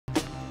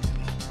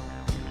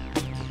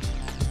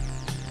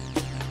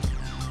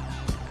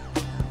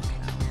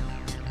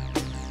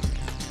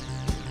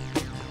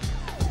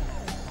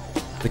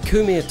The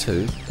Kumir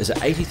 2 is an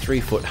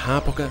 83-foot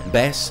harpooker,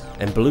 bass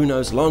and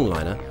bluenose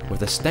longliner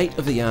with a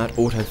state-of-the-art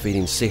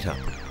auto-feeding setup.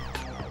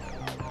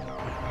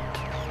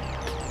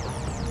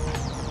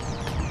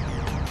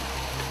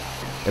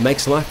 It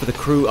makes life for the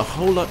crew a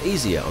whole lot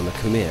easier on the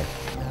Kumir.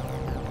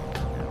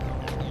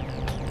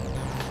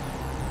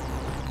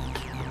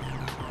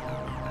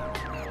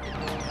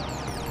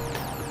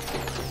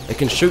 It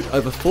can shoot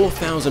over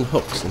 4,000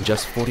 hooks in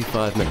just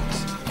 45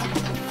 minutes.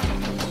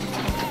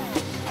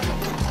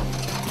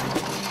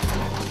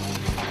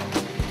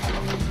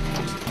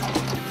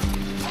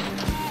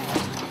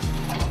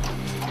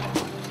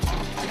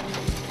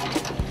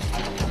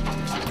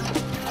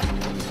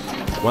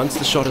 Once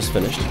the shot is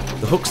finished,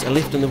 the hooks are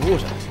left in the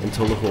water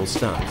until the haul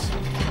starts.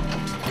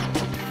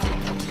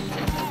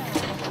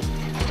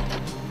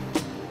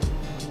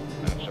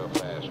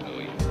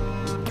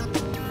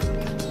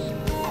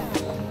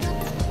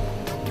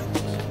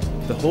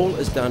 The haul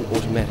is done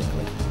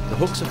automatically. The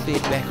hooks are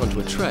fed back onto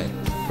a tray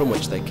from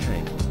which they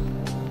came.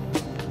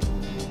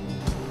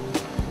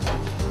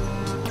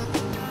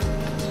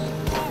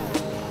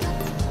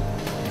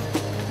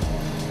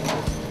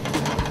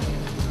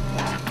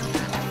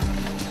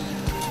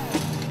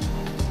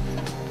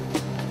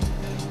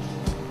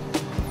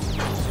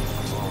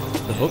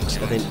 The hooks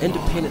are then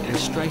independently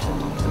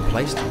straightened and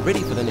placed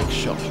ready for the next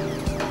shot.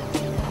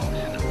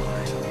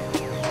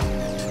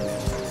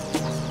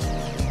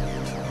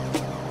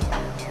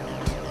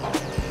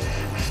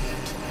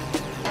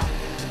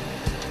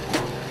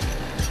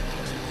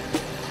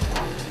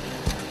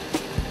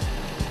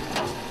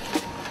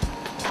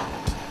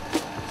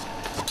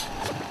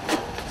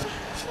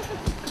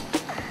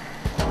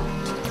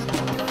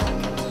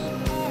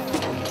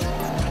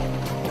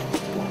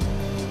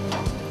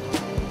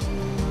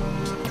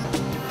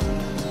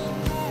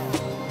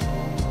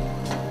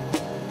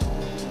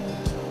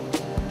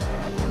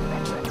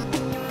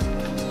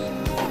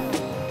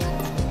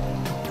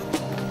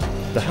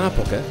 The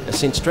harpooker is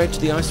sent straight to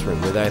the ice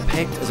room where they are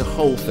packed as a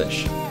whole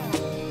fish.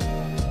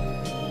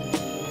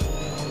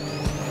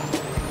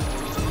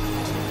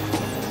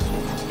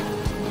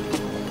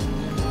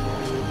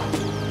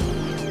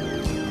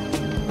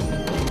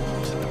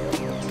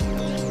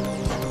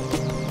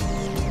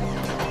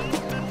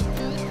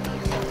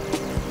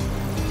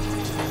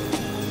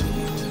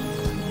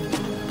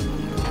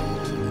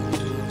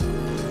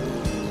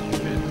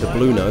 The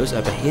bluenose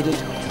are beheaded,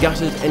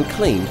 gutted and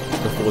cleaned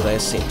before they are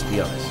sent to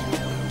the ice.